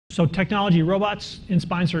So technology, robots in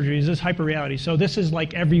spine surgery, is this hyper-reality? So this is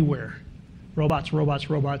like everywhere. Robots, robots,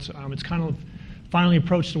 robots. It's kind of finally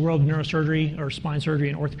approached the world of neurosurgery or spine surgery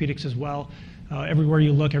and orthopedics as well. Everywhere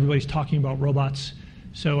you look, everybody's talking about robots.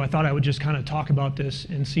 So I thought I would just kind of talk about this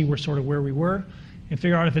and see where we were and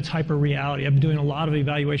figure out if it's hyper-reality. I've been doing a lot of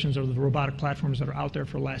evaluations of the robotic platforms that are out there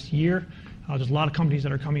for the last year. There's a lot of companies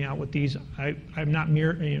that are coming out with these. I'm not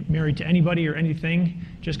married to anybody or anything,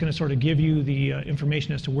 just going to sort of give you the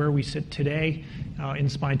information as to where we sit today in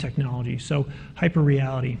spine technology. So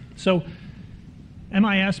hyper-reality. So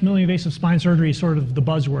MIS, minimally invasive spine surgery, is sort of the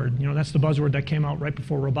buzzword. You know, that's the buzzword that came out right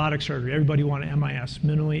before robotic surgery. Everybody wanted MIS,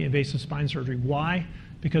 minimally invasive spine surgery. Why?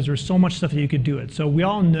 Because there's so much stuff that you could do it. So we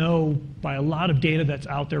all know by a lot of data that's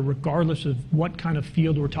out there, regardless of what kind of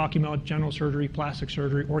field we're talking about, general surgery, plastic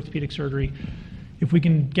surgery, orthopedic surgery, if we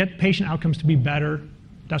can get patient outcomes to be better,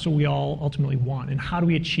 that's what we all ultimately want. And how do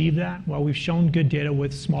we achieve that? Well, we've shown good data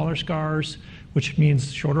with smaller scars, which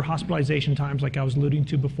means shorter hospitalization times, like I was alluding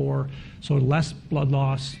to before, so less blood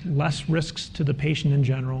loss, less risks to the patient in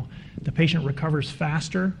general. The patient recovers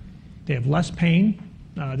faster. They have less pain.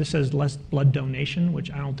 This says less blood donation,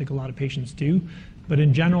 which I don't think a lot of patients do. But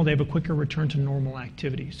in general, they have a quicker return to normal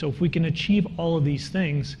activity. So if we can achieve all of these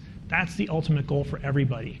things, that's the ultimate goal for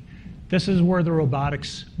everybody. This is where the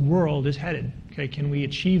robotics world is headed. Okay, can we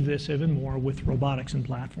achieve this even more with robotics and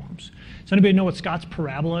platforms? Does anybody know what Scott's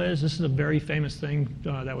parabola is? This is a very famous thing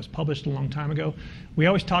that was published a long time ago. We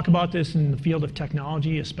always talk about this in the field of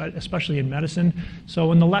technology, especially in medicine.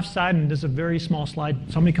 So on the left side, and this is a very small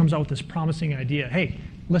slide, somebody comes out with this promising idea. Hey,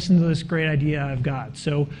 listen to this great idea I've got.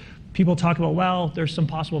 So people talk about, well, there's some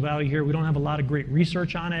possible value here. We don't have a lot of great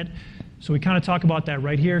research on it. So we kind of talk about that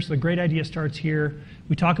right here. So the great idea starts here.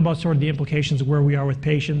 We talk about sort of the implications of where we are with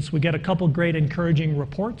patients. We get a couple great encouraging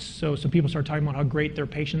reports. So people start talking about how great their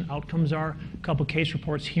patient outcomes are, a couple case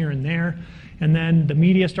reports here and there. And then the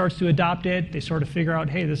media starts to adopt it. They sort of figure out,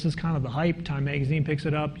 hey, this is kind of the hype. Time magazine picks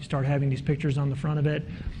it up. You start having these pictures on the front of it.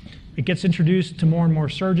 It gets introduced to more and more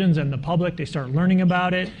surgeons and the public. They start learning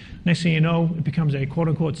about it. Next thing you know, it becomes a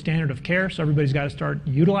quote-unquote standard of care. So everybody's got to start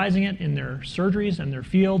utilizing it in their surgeries and their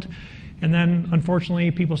field. And then,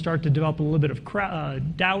 unfortunately, people start to develop a little bit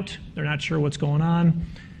of doubt. They're not sure what's going on.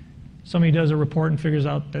 Somebody does a report and figures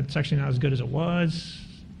out that it's actually not as good as it was.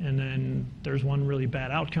 And then there's one really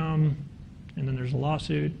bad outcome. And then there's a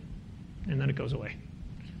lawsuit. And then it goes away.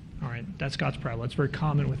 All right, that's Scott's parabola. It's very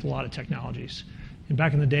common with a lot of technologies. And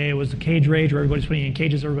back in the day, it was the cage rage where everybody's putting in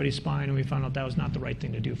cages everybody's spine, and we found out that was not the right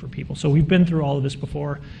thing to do for people. So we've been through all of this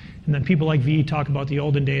before. And then people like V talk about the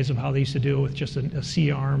olden days of how they used to do it with just a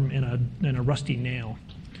C-arm and a rusty nail.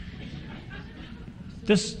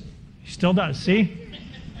 This still does, see?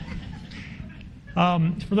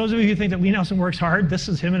 For those of you who think that Lee Nelson works hard, this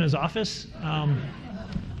is him in his office.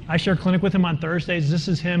 I share clinic with him on Thursdays. This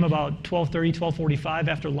is him about 12:30, 12:45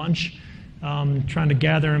 after lunch, trying to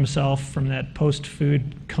gather himself from that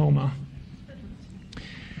post-food coma.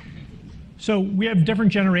 So we have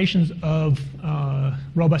different generations of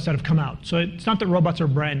robots that have come out. So it's not that robots are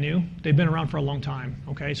brand new. They've been around for a long time.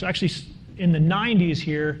 Okay, so actually in the 90s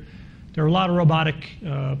here, there were a lot of robotic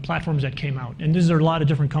platforms that came out. And these are a lot of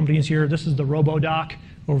different companies here. This is the RoboDoc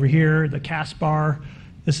over here, the Caspar.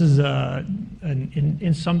 This is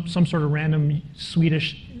in some sort of random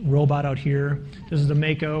Swedish robot out here. This is the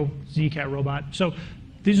Mako ZCat robot. So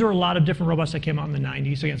these are a lot of different robots that came out in the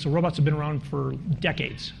 90s. Again, so robots have been around for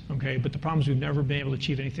decades, okay? But the problem is we've never been able to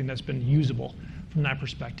achieve anything that's been usable from that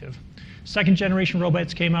perspective. Second generation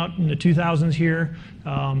robots came out in the 2000s here.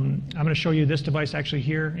 I'm going to show you this device actually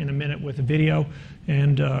here in a minute with a video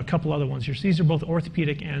and a couple other ones here. So these are both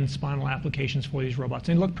orthopedic and spinal applications for these robots.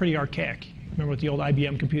 They look pretty archaic. Remember what the old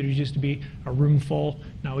IBM computers used to be? A room full.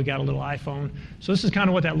 Now we got a little iPhone. So this is kind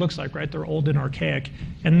of what that looks like, right? They're old and archaic.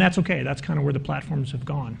 And that's okay. That's kind of where the platforms have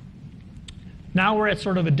gone. Now we're at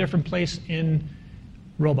sort of a different place in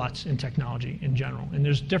robots and technology in general. And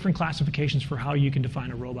there's different classifications for how you can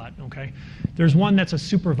define a robot, okay? There's one that's a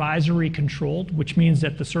supervisory controlled, which means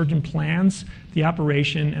that the surgeon plans the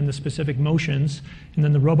operation and the specific motions, and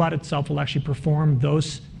then the robot itself will actually perform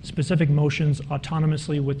those specific motions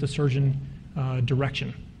autonomously with the surgeon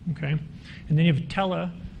direction, okay? And then you have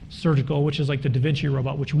telesurgical, which is like the Da Vinci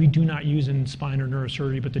robot, which we do not use in spine or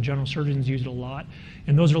neurosurgery, but the general surgeons use it a lot.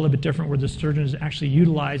 And those are a little bit different, where the surgeon is actually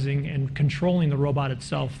utilizing and controlling the robot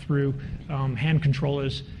itself through hand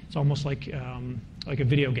controllers. It's almost like a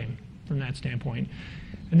video game from that standpoint.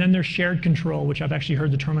 And then there's shared control, which I've actually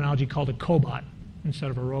heard the terminology called a cobot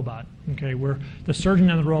instead of a robot, okay, where the surgeon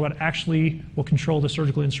and the robot actually will control the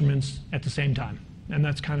surgical instruments at the same time. and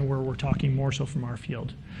that's kind of where we're talking more so from our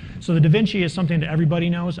field. So the Da Vinci is something that everybody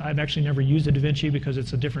knows. I've actually never used a Da Vinci because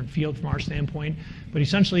it's a different field from our standpoint. But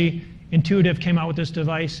essentially, Intuitive came out with this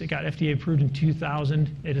device. It got FDA approved in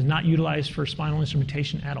 2000. It is not utilized for spinal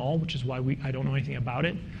instrumentation at all, which is why I don't know anything about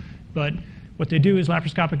it. But what they do is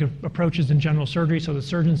laparoscopic approaches in general surgery. So the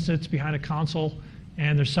surgeon sits behind a console,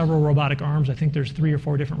 and there's several robotic arms. I think there's 3 or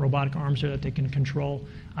 4 different robotic arms there that they can control.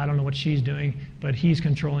 I don't know what she's doing, but he's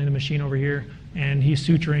controlling the machine over here, and he's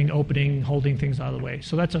suturing, opening, holding things out of the way.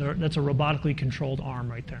 So that's a robotically controlled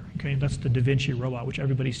arm right there. Okay, that's the Da Vinci robot, which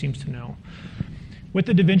everybody seems to know. With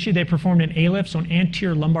the Da Vinci, they performed an ALIF, so an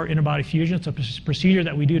anterior lumbar interbody fusion. It's a procedure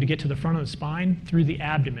that we do to get to the front of the spine through the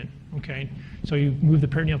abdomen. Okay, so you move the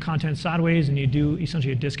peritoneal content sideways, and you do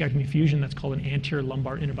essentially a discectomy fusion. That's called an anterior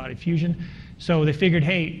lumbar interbody fusion. So they figured,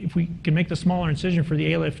 hey, if we can make the smaller incision for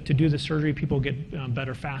the ALIF to do the surgery, people get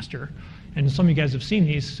better faster. And some of you guys have seen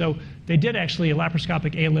these. So they did actually a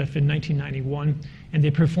laparoscopic ALIF in 1991, and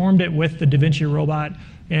they performed it with the Da Vinci robot.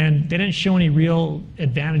 And they didn't show any real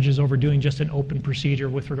advantages over doing just an open procedure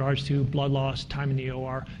with regards to blood loss, time in the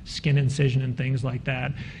OR, skin incision, and things like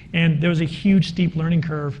that. And there was a huge steep learning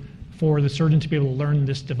curve for the surgeon to be able to learn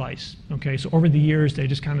this device. Okay, so over the years, they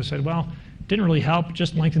just kind of said, well, didn't really help,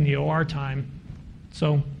 just lengthen the OR time.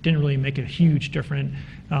 So didn't really make a huge difference.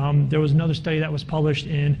 There was another study that was published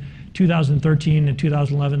in 2013 and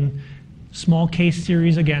 2011. Small case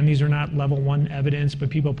series, again, these are not level 1 evidence, but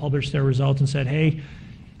people published their results and said, hey,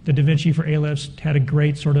 the Da Vinci for ALIFs had a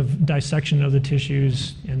great sort of dissection of the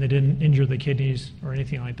tissues, and they didn't injure the kidneys or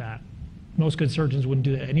anything like that. Most good surgeons wouldn't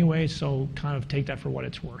do that anyway, so kind of take that for what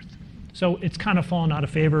it's worth. So it's kind of fallen out of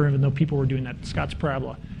favor, even though people were doing that. Scott's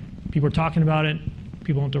parabola. People were talking about it.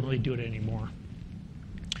 People don't really do it anymore.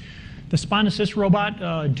 The Spine Assist robot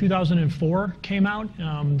in 2004 came out.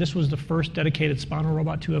 This was the first dedicated spinal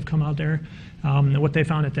robot to have come out there. And what they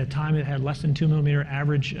found at that time, it had less than 2 millimeter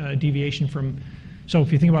average deviation from. So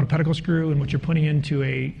if you think about a pedicle screw and what you're putting into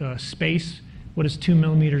a space, what does 2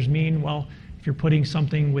 millimeters mean? Well, if you're putting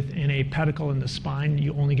something within a pedicle in the spine,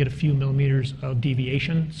 you only get a few millimeters of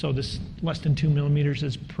deviation. So this less than 2 millimeters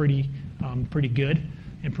is pretty good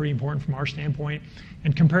and pretty important from our standpoint.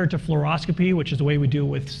 And compared to fluoroscopy, which is the way we do it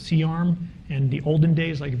with C-arm in the olden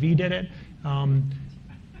days, like V did it,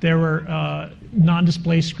 there were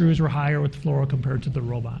non-displaced screws were higher with fluoro compared to the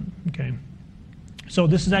robot. Okay, so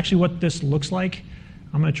this is actually what this looks like.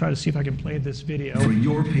 I'm going to try to see if I can play this video. For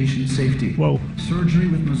your patient safety, Whoa. Surgery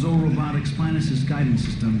with Mazor Robotic Spine Assist guidance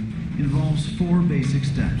system involves 4 basic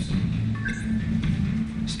steps.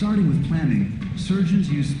 Starting with planning,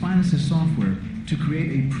 surgeons use Spine Assist software to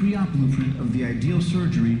create a pre-op blueprint of the ideal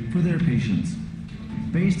surgery for their patients.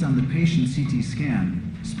 Based on the patient's CT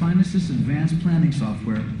scan, Spine Assist advanced planning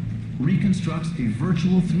software reconstructs a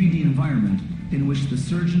virtual 3D environment in which the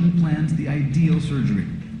surgeon plans the ideal surgery.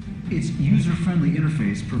 Its user-friendly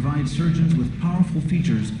interface provides surgeons with powerful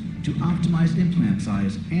features to optimize implant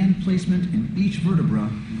size and placement in each vertebra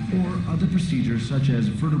or other procedures such as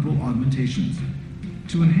vertebral augmentations.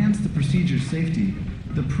 To enhance the procedure's safety,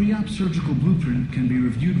 the pre-op surgical blueprint can be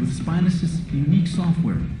reviewed with Spine Assist's unique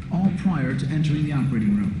software, all prior to entering the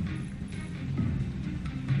operating room.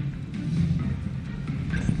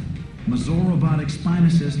 Mazor Robotic Spine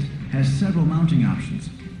Assist has several mounting options,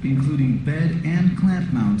 including bed and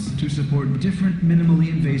clamp mounts to support different minimally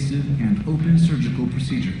invasive and open surgical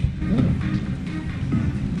procedures.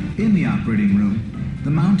 In the operating room, the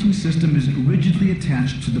mounting system is rigidly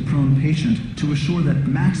attached to the prone patient to assure that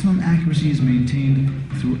maximum accuracy is maintained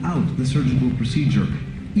throughout the surgical procedure,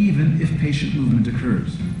 even if patient movement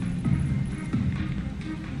occurs.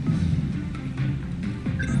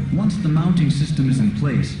 Once the mounting system is in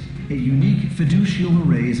place, a unique fiducial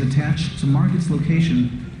array is attached to mark its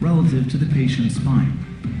location relative to the patient's spine.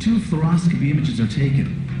 2 fluoroscopy images are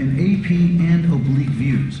taken in AP and oblique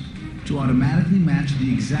views to automatically match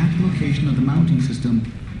the exact location of the mounting system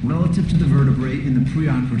relative to the vertebrae in the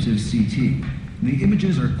preoperative CT. The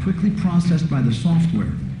images are quickly processed by the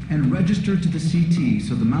software and registered to the CT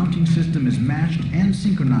so the mounting system is matched and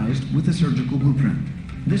synchronized with the surgical blueprint.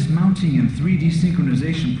 This mounting and 3D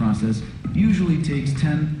synchronization process usually takes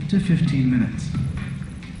 10 to 15 minutes.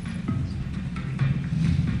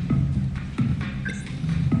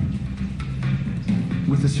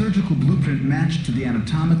 With the surgical blueprint matched to the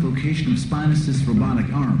anatomic location of Spine Assist's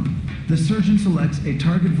robotic arm, the surgeon selects a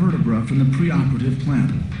target vertebra from the preoperative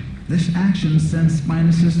plan. This action sends Spine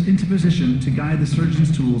Assist into position to guide the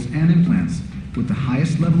surgeon's tools and implants with the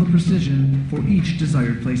highest level of precision for each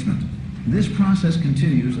desired placement. This process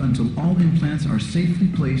continues until all implants are safely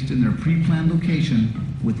placed in their pre-planned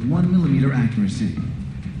location with 1 millimeter accuracy.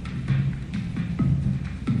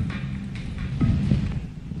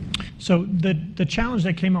 So the challenge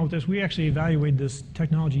that came out with this, we actually evaluated this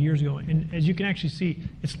technology years ago, and as you can actually see,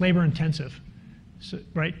 it's labor intensive. So,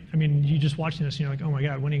 right? I mean, you just watching this and you're like, oh my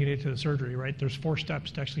God, when are you going to get to the surgery, right? There's 4 steps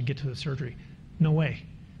to actually get to the surgery. No way.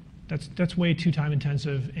 That's way too time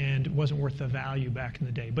intensive and it wasn't worth the value back in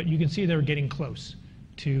the day. But you can see they were getting close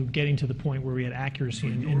to getting to the point where we had accuracy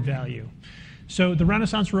and value. So the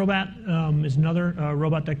Renaissance robot is another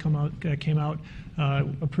robot that came out,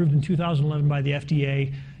 approved in 2011 by the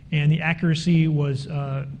FDA. And the accuracy was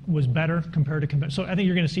better compared to so I think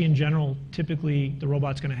you're going to see in general, typically the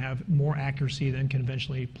robot's going to have more accuracy than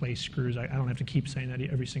conventionally placed screws. I don't have to keep saying that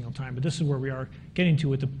every single time, but this is where we are getting to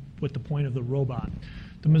with the point of the robot.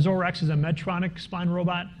 The Mazor X is a Medtronic spine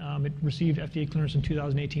robot. It received FDA clearance in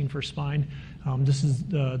 2018 for spine. This is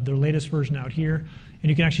their latest version out here, and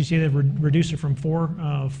you can actually see they've reduced it from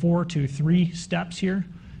 4 to 3 steps here,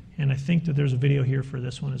 and I think that there's a video here for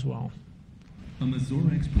this one as well. A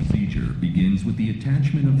Mazor X procedure begins with the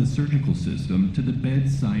attachment of the surgical system to the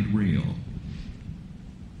bedside rail.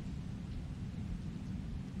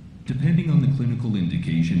 Depending on the clinical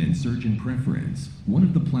indication and surgeon preference, one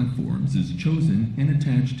of the platforms is chosen and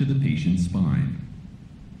attached to the patient's spine.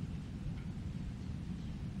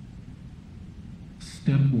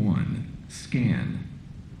 Step 1. Scan.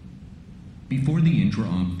 Before the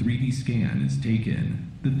intra-op 3D scan is taken,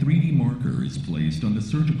 the 3D marker is placed on the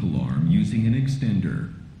surgical arm using an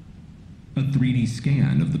extender. A 3D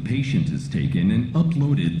scan of the patient is taken and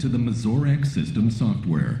uploaded to the Mazor X system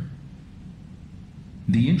software.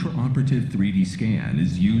 The intraoperative 3D scan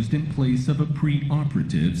is used in place of a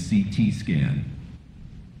preoperative CT scan.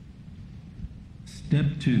 Step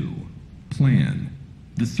 2. Plan.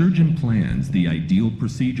 The surgeon plans the ideal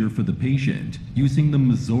procedure for the patient using the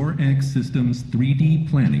Mazor X system's 3D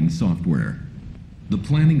planning software. The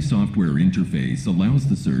planning software interface allows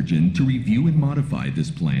the surgeon to review and modify this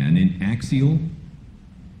plan in axial,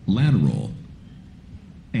 lateral,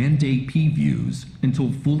 and AP views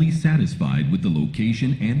until fully satisfied with the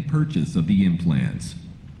location and purchase of the implants.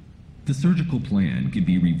 The surgical plan can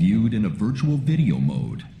be reviewed in a virtual video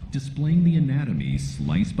mode, displaying the anatomy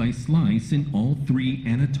slice by slice in all 3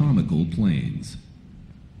 anatomical planes.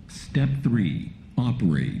 Step 3.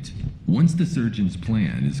 Operate. Once the surgeon's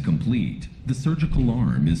plan is complete, the surgical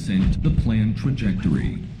arm is sent to the planned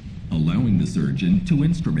trajectory, allowing the surgeon to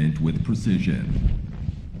instrument with precision.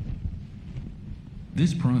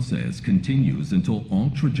 This process continues until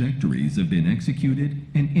all trajectories have been executed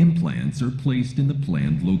and implants are placed in the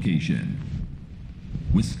planned location.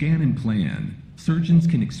 With scan and plan, surgeons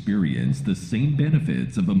can experience the same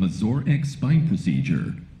benefits of a Mazor X spine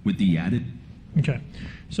procedure with the added. Okay,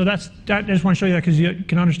 so I just want to show you that because you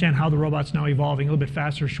can understand how the robot's now evolving a little bit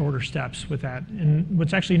faster, shorter steps with that. And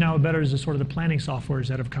what's actually now better is the sort of the planning softwares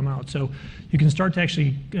that have come out. So you can start to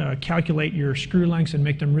actually calculate your screw lengths and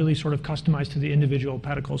make them really sort of customized to the individual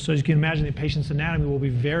pedicles. So as you can imagine, the patient's anatomy will be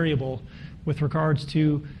variable with regards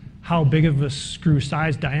to how big of a screw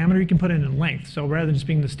size diameter you can put in and length. So rather than just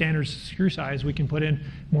being the standard screw size, we can put in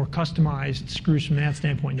more customized screws from that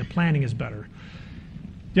standpoint. The planning is better.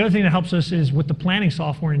 The other thing that helps us is with the planning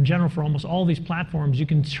software in general for almost all these platforms, you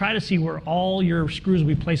can try to see where all your screws will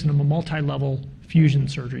be placed in a multi-level fusion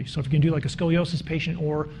surgery. So if you can do like a scoliosis patient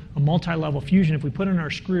or a multi-level fusion, if we put in our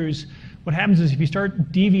screws, what happens is if you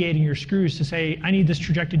start deviating your screws to say, I need this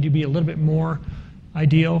trajectory to be a little bit more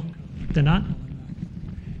ideal than not.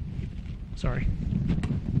 Sorry.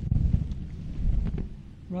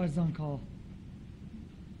 Rod's on call.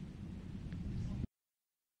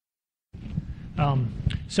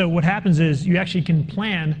 So what happens is you actually can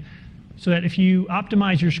plan so that if you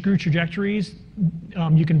optimize your screw trajectories,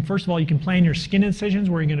 you can, first of all, you can plan your skin incisions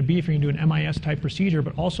where you're going to be if you're going to do an MIS type procedure,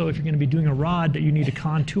 but also if you're going to be doing a rod that you need to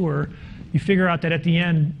contour, you figure out that at the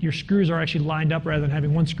end, your screws are actually lined up rather than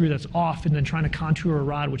having one screw that's off and then trying to contour a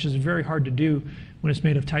rod, which is very hard to do when it's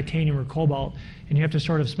made of titanium or cobalt. And you have to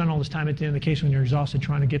sort of spend all this time at the end of the case when you're exhausted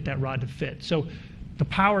trying to get that rod to fit. So the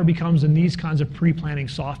power becomes in these kinds of pre-planning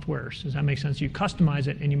softwares. Does that make sense? You customize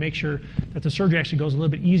it and you make sure that the surgery actually goes a little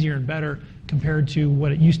bit easier and better compared to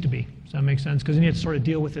what it used to be. Does that make sense? Because then you have to sort of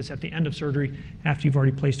deal with this at the end of surgery after you've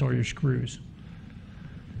already placed all your screws.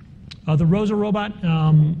 The ROSA robot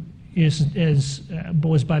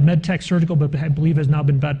was by MedTech Surgical, but I believe has now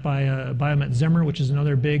been bought by Biomet Zimmer, which is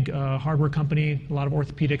another big hardware company, a lot of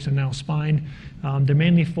orthopedics and now spine. They're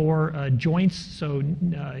mainly for joints, so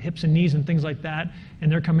hips and knees and things like that,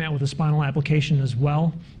 and they're coming out with a spinal application as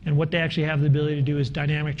well. And what they actually have the ability to do is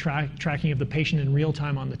dynamic tracking of the patient in real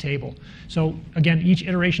time on the table. So again, each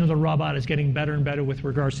iteration of the robot is getting better and better with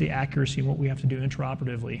regards to the accuracy and what we have to do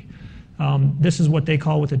intraoperatively. This is what they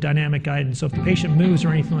call with a dynamic guidance. So if the patient moves or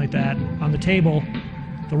anything like that on the table,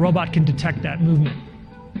 the robot can detect that movement,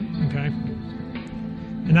 okay?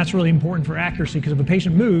 And that's really important for accuracy, because if a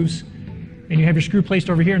patient moves and you have your screw placed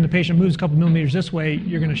over here and the patient moves a couple millimeters this way,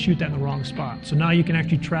 you're going to shoot that in the wrong spot. So now you can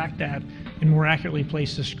actually track that and more accurately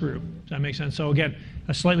place the screw. Does that make sense? So again,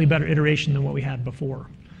 a slightly better iteration than what we had before.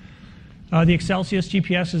 The Excelsius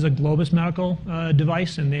GPS is a Globus medical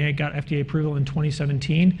device, and they got FDA approval in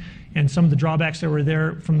 2017. And some of the drawbacks that were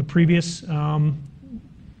there from the previous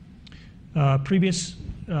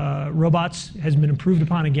robots has been improved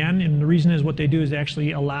upon again. And the reason is what they do is they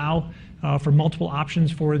actually allow for multiple options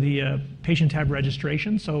for the patient tab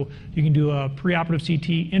registration. So you can do a preoperative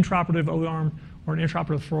CT, intraoperative O-arm, or an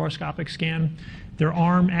intraoperative fluoroscopic scan. Their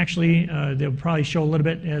arm actually, they'll probably show a little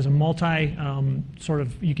bit as a multi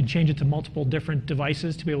you can change it to multiple different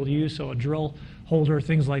devices to be able to use, so a drill holder,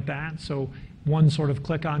 things like that. So one sort of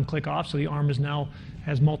click on, click off, so the arm is now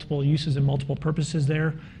has multiple uses and multiple purposes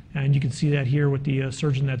there. And you can see that here with the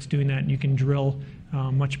surgeon that's doing that, and you can drill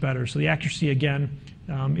much better. So the accuracy, again,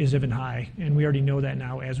 is even high, and we already know that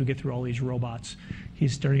now as we get through all these robots.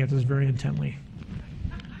 He's staring at this very intently.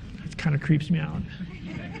 It kind of creeps me out.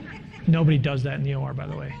 Nobody does that in the OR, by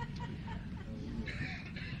the way.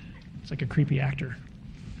 It's like a creepy actor.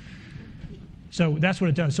 So that's what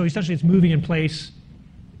it does. So essentially it's moving in place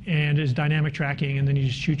and is dynamic tracking, and then you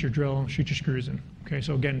just shoot your drill and shoot your screws in. Okay,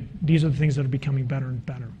 so again, these are the things that are becoming better and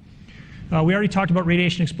better. We already talked about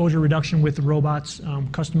radiation exposure reduction with the robots,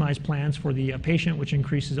 customized plans for the patient, which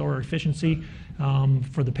increases OR efficiency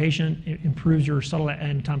for the patient. It improves your subtle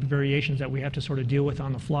anatomic variations that we have to sort of deal with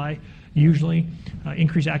on the fly, usually.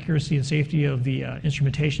 Increase accuracy and safety of the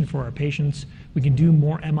instrumentation for our patients. We can do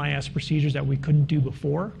more MIS procedures that we couldn't do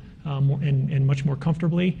before and much more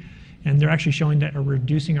comfortably. And they're actually showing that are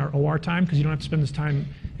reducing our OR time, because you don't have to spend this time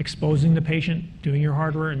exposing the patient, doing your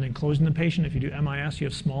hardware, and then closing the patient. If you do MIS, you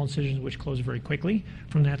have small incisions which close very quickly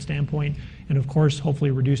from that standpoint. And of course, hopefully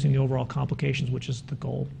reducing the overall complications, which is the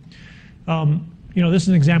goal. This is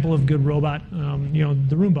an example of a good robot,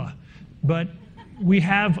 the Roomba. But we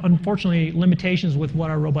have, unfortunately, limitations with what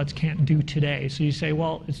our robots can't do today. So you say,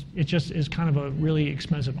 well, it just is kind of a really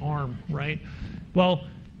expensive arm, right? Well,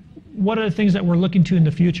 what are the things that we're looking to in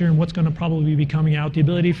the future, and what's going to probably be coming out? The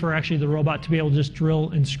ability for actually the robot to be able to just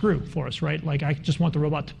drill and screw for us, right? Like, I just want the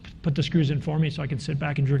robot to put the screws in for me so I can sit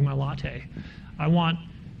back and drink my latte. I want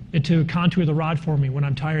it to contour the rod for me when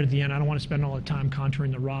I'm tired at the end. I don't want to spend all the time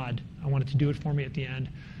contouring the rod. I want it to do it for me at the end.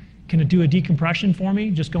 Can it do a decompression for me?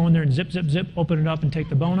 Just go in there and zip, zip, zip, open it up and take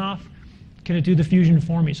the bone off. Can it do the fusion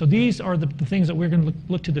for me? So these are the things that we're going to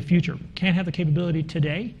look to the future. Can't have the capability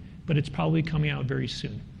today, but it's probably coming out very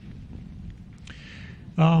soon.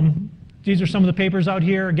 These are some of the papers out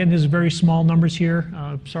here. Again, these are very small numbers here.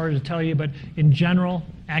 Sorry to tell you, but in general,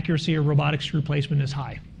 accuracy of robotic screw placement is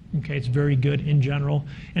high. Okay, it's very good in general.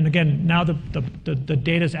 And again, now the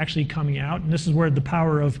data is actually coming out, and this is where the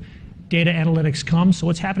power of data analytics comes. So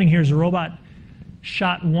what's happening here is the robot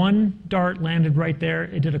shot one dart, landed right there.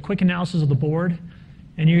 It did a quick analysis of the board,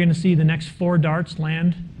 and you're going to see the next 4 darts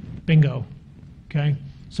land. Bingo. Okay.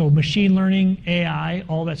 So machine learning, AI,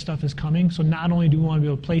 all that stuff is coming. So not only do we want to be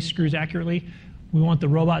able to place screws accurately, we want the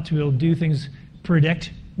robot to be able to do things,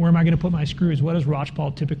 predict, where am I going to put my screws? What does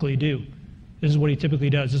Rajpal typically do? This is what he typically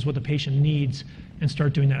does. This is what the patient needs, and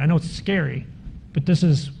start doing that. I know it's scary, but this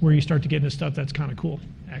is where you start to get into stuff that's kind of cool,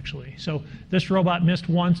 actually. So this robot missed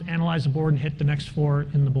once, analyzed the board, and hit the next 4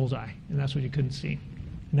 in the bullseye. And that's what you couldn't see.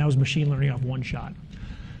 And that was machine learning off one shot.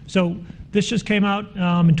 So this just came out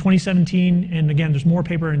in 2017, and again, there's more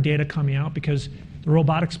paper and data coming out because the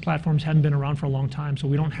robotics platforms hadn't been around for a long time, so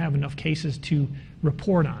we don't have enough cases to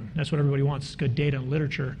report on. That's what everybody wants, good data and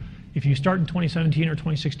literature. If you start in 2017 or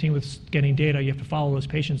 2016 with getting data, you have to follow those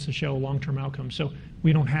patients to show long-term outcomes. So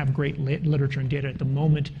we don't have great literature and data at the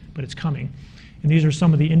moment, but it's coming. And these are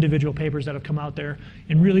some of the individual papers that have come out there.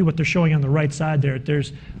 And really what they're showing on the right side there,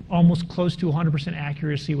 there's almost close to 100%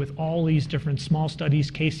 accuracy with all these different small studies,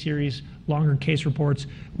 case series, longer case reports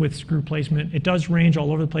with screw placement. It does range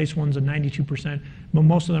all over the place. One's a 92%, but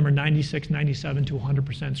most of them are 96, 97 to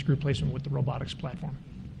 100% screw placement with the robotics platform.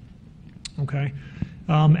 Okay.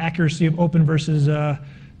 Accuracy of open versus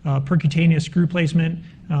percutaneous screw placement.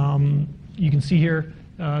 You can see here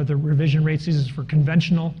the revision rates. This is for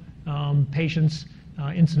conventional patients,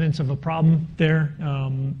 incidence of a problem there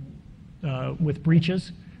with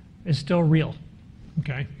breaches is still real,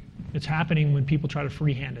 okay? It's happening when people try to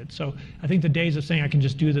freehand it. So I think the days of saying I can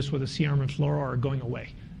just do this with a C-arm and fluoro are going away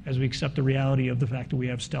as we accept the reality of the fact that we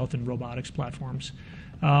have stealth and robotics platforms.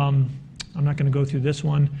 I'm not going to go through this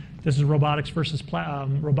one. This is robotics versus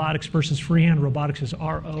freehand. Robotics is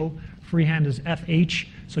RO, freehand is FH.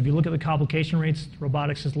 So if you look at the complication rates,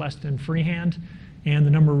 robotics is less than freehand, and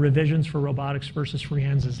the number of revisions for robotics versus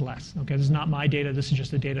freehands is less. Okay, this is not my data. This is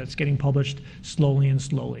just the data that's getting published slowly and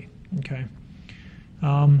slowly. Okay.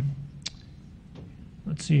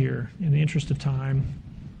 Let's see here. In the interest of time,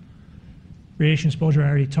 radiation exposure, I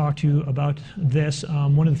already talked to you about this.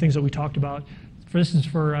 One of the things that we talked about,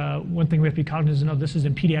 one thing we have to be cognizant of, this is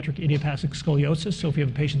in pediatric idiopathic scoliosis. So if you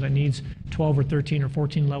have a patient that needs 12 or 13 or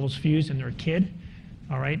 14 levels fused and they're a kid,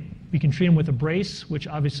 all right, we can treat them with a brace, which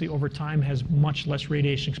obviously over time has much less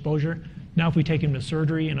radiation exposure. Now if we take them to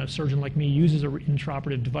surgery and a surgeon like me uses an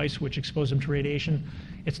intraoperative device which exposes them to radiation,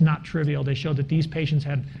 it's not trivial. They showed that these patients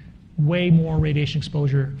had way more radiation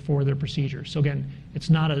exposure for their procedure. So again, it's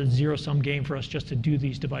not a zero-sum game for us just to do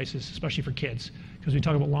these devices, especially for kids, because we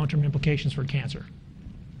talk about long-term implications for cancer.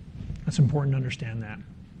 That's important to understand that.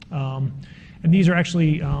 And these are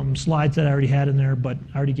actually slides that I already had in there, but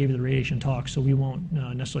I already gave you the radiation talk, so we won't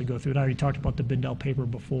necessarily go through it. I already talked about the Bindell paper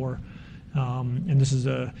before, and this is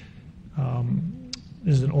an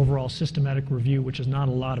overall systematic review, which is not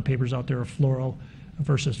a lot of papers out there of fluoro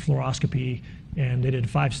versus fluoroscopy, and they did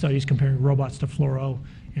 5 studies comparing robots to fluoro,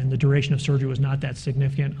 and the duration of surgery was not that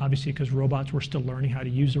significant, obviously because robots were still learning how to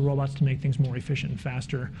use the robots to make things more efficient and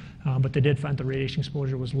faster, but they did find the radiation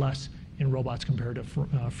exposure was less in robots compared to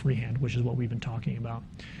freehand, which is what we've been talking about.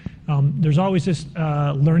 There's always this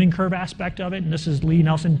learning curve aspect of it, and this is Lee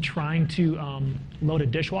Nelson trying to load a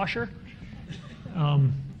dishwasher.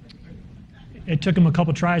 It took him a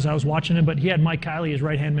couple tries. I was watching him, but he had Mike Kiley, his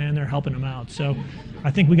right-hand man, there helping him out. So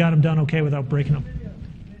I think we got him done okay without breaking him.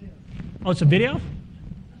 Oh, it's a video?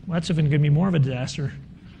 Well, that's even going to be more of a disaster.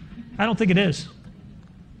 I don't think it is.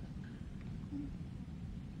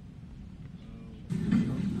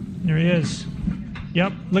 There he is.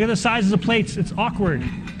 Yep. Look at the size of the plates. It's awkward.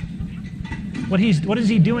 What is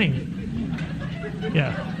he doing?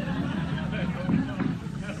 Yeah.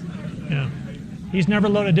 Yeah. He's never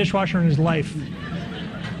loaded a dishwasher in his life.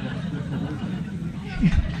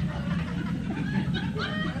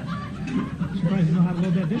 Surprised you know how to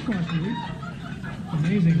load that dishwasher, Lee.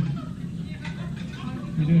 Amazing.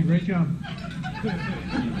 You're doing a great job.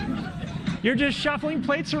 You're just shuffling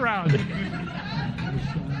plates around.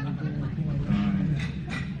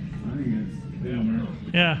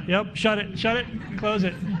 Yeah, yep, shut it, close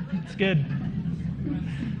it. It's good.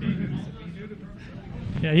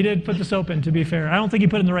 Yeah, he did put the soap in, to be fair. I don't think he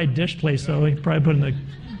put it in the right dish place, though. He probably put it in the...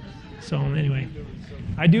 So anyway,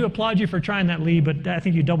 I do applaud you for trying that, Lee, but I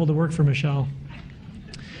think you doubled the work for Michelle.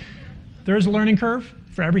 There is a learning curve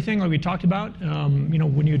for everything, like we talked about.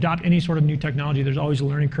 When you adopt any sort of new technology, there's always a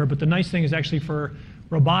learning curve. But the nice thing is actually for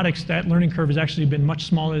robotics, that learning curve has actually been much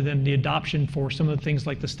smaller than the adoption for some of the things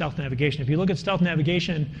like the stealth navigation. If you look at stealth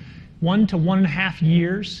navigation, 1 to 1.5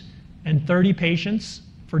 years and 30 patients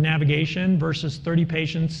for navigation versus 30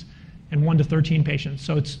 patients and 1 to 13 patients.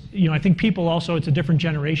 So it's, I think people also, it's a different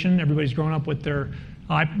generation. Everybody's growing up with their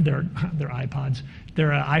iPods, their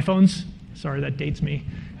iPhones. Sorry, that dates me.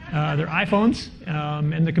 Their iPhones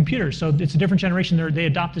and the computers. So it's a different generation. They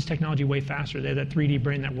adopt this technology way faster. They have that 3D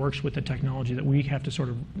brain that works with the technology that we have to sort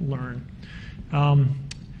of learn.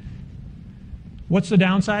 What's the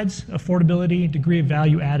downsides? Affordability, degree of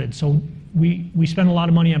value added. So we spend a lot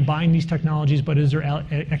of money on buying these technologies, but is there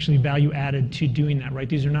actually value added to doing that, right?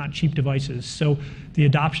 These are not cheap devices. So the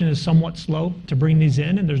adoption is somewhat slow to bring these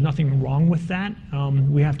in, and there's nothing wrong with that.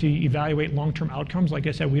 We have to evaluate long-term outcomes. Like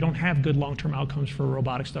I said, we don't have good long-term outcomes for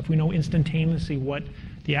robotic stuff. We know instantaneously what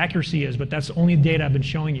the accuracy is, but that's the only data I've been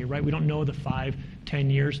showing you, right? We don't know the 5, 10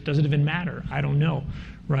 years. Does it even matter? I don't know,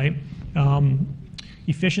 right?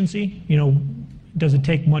 Efficiency, does it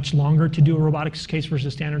take much longer to do a robotics case versus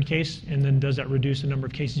a standard case? And then does that reduce the number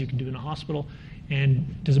of cases you can do in a hospital?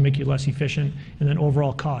 And does it make you less efficient? And then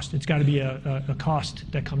overall cost. It's got to be a cost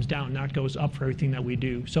that comes down, not goes up for everything that we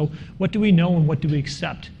do. So what do we know and what do we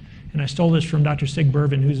accept? And I stole this from Dr. Sig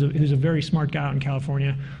Bervin, who's a very smart guy out in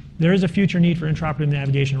California. There is a future need for intraoperative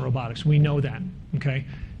navigation in robotics. We know that, okay?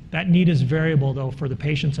 That need is variable, though, for the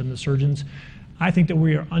patients and the surgeons. I think that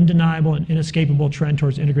we are undeniable and inescapable trend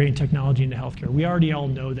towards integrating technology into healthcare. We already all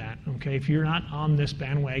know that, okay? If you're not on this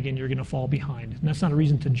bandwagon, you're gonna fall behind. And that's not a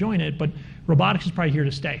reason to join it, but robotics is probably here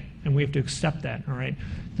to stay, and we have to accept that, all right?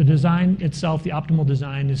 The design itself, the optimal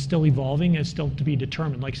design, is still evolving, is still to be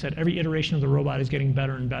determined. Like I said, every iteration of the robot is getting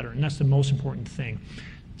better and better, and that's the most important thing.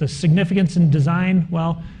 The significance in design,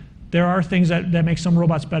 well, There are things that make some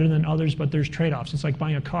robots better than others, but there's trade-offs. It's like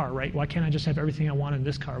buying a car, right? Why can't I just have everything I want in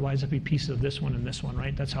this car? Why does it be pieces of this one and this one,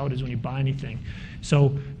 right? That's how it is when you buy anything.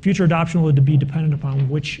 So future adoption will be dependent upon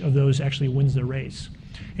which of those actually wins the race.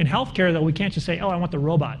 In healthcare, though, we can't just say, oh, I want the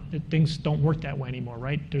robot. Things don't work that way anymore,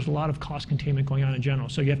 right? There's a lot of cost containment going on in general.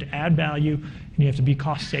 So you have to add value, and you have to be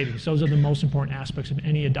cost savings. Those are the most important aspects of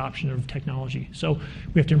any adoption of technology. So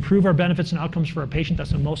we have to improve our benefits and outcomes for our patient.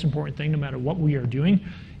 That's the most important thing, no matter what we are doing.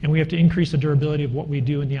 And we have to increase the durability of what we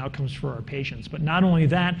do and the outcomes for our patients. But not only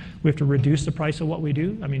that, we have to reduce the price of what we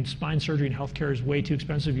do. I mean, spine surgery in healthcare is way too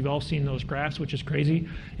expensive. You've all seen those graphs, which is crazy.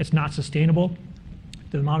 It's not sustainable.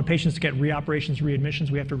 The amount of patients that get reoperations,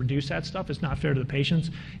 readmissions, we have to reduce that stuff. It's not fair to the patients.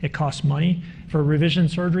 It costs money. For revision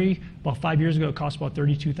surgery, about 5 years ago, it cost about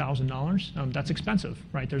 $32,000. That's expensive,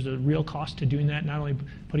 right? There's a real cost to doing that, not only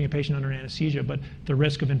putting a patient under anesthesia, but the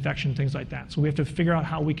risk of infection, things like that. So we have to figure out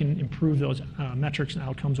how we can improve those metrics and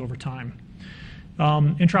outcomes over time.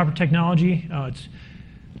 Intraoperative technology,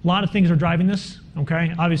 a lot of things are driving this,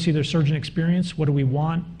 okay? Obviously, there's surgeon experience. What do we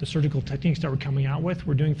want? The surgical techniques that we're coming out with.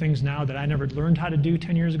 We're doing things now that I never learned how to do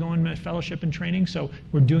 10 years ago in my fellowship and training. So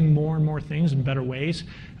we're doing more and more things in better ways,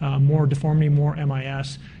 more deformity, more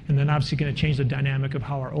MIS, and then obviously going to change the dynamic of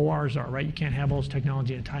how our ORs are, right? You can't have all this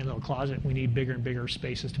technology in a tiny little closet. We need bigger and bigger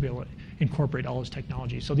spaces to be able to incorporate all this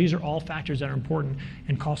technology. So these are all factors that are important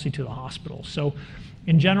and costly to the hospital. So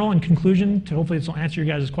in general, in conclusion, hopefully this will answer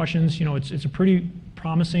your guys' questions. You know, it's a pretty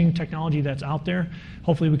promising technology that's out there.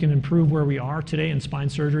 Hopefully we can improve where we are today in spine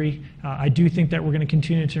surgery. I do think that we're going to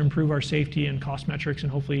continue to improve our safety and cost metrics,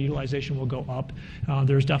 and hopefully utilization will go up.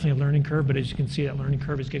 There's definitely a learning curve, but as you can see, that learning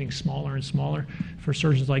curve is getting smaller and smaller for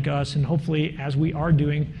surgeons like us, and hopefully, as we are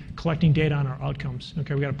doing, collecting data on our outcomes.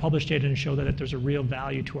 Okay, we got to publish data and show that there's a real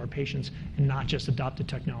value to our patients and not just adopt the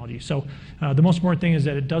technology. So the most important thing is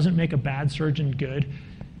that it doesn't make a bad surgeon good.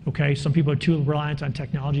 Okay, some people are too reliant on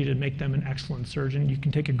technology to make them an excellent surgeon. You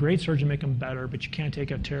can take a great surgeon, make them better, but you can't take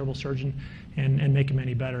a terrible surgeon and make them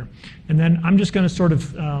any better. And then I'm just going to sort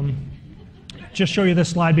of just show you this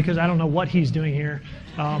slide because I don't know what he's doing here.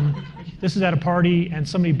 This is at a party, and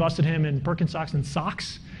somebody busted him in Birkenstocks and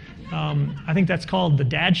socks. I think that's called the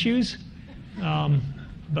dad shoes, but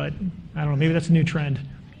I don't know, maybe that's a new trend.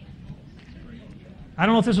 I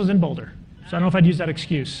don't know if this was in Boulder, so I don't know if I'd use that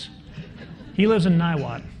excuse. He lives in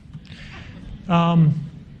Niwot.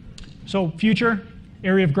 So future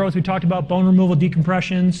area of growth, we talked about bone removal,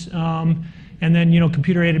 decompressions, and then, you know,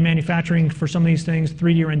 computer-aided manufacturing for some of these things,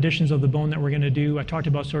 3D renditions of the bone that we're going to do. I talked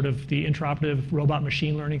about sort of the intraoperative robot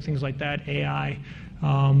machine learning, things like that, AI,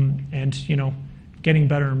 and, you know, getting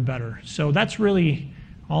better and better. So that's really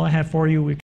all I have for you.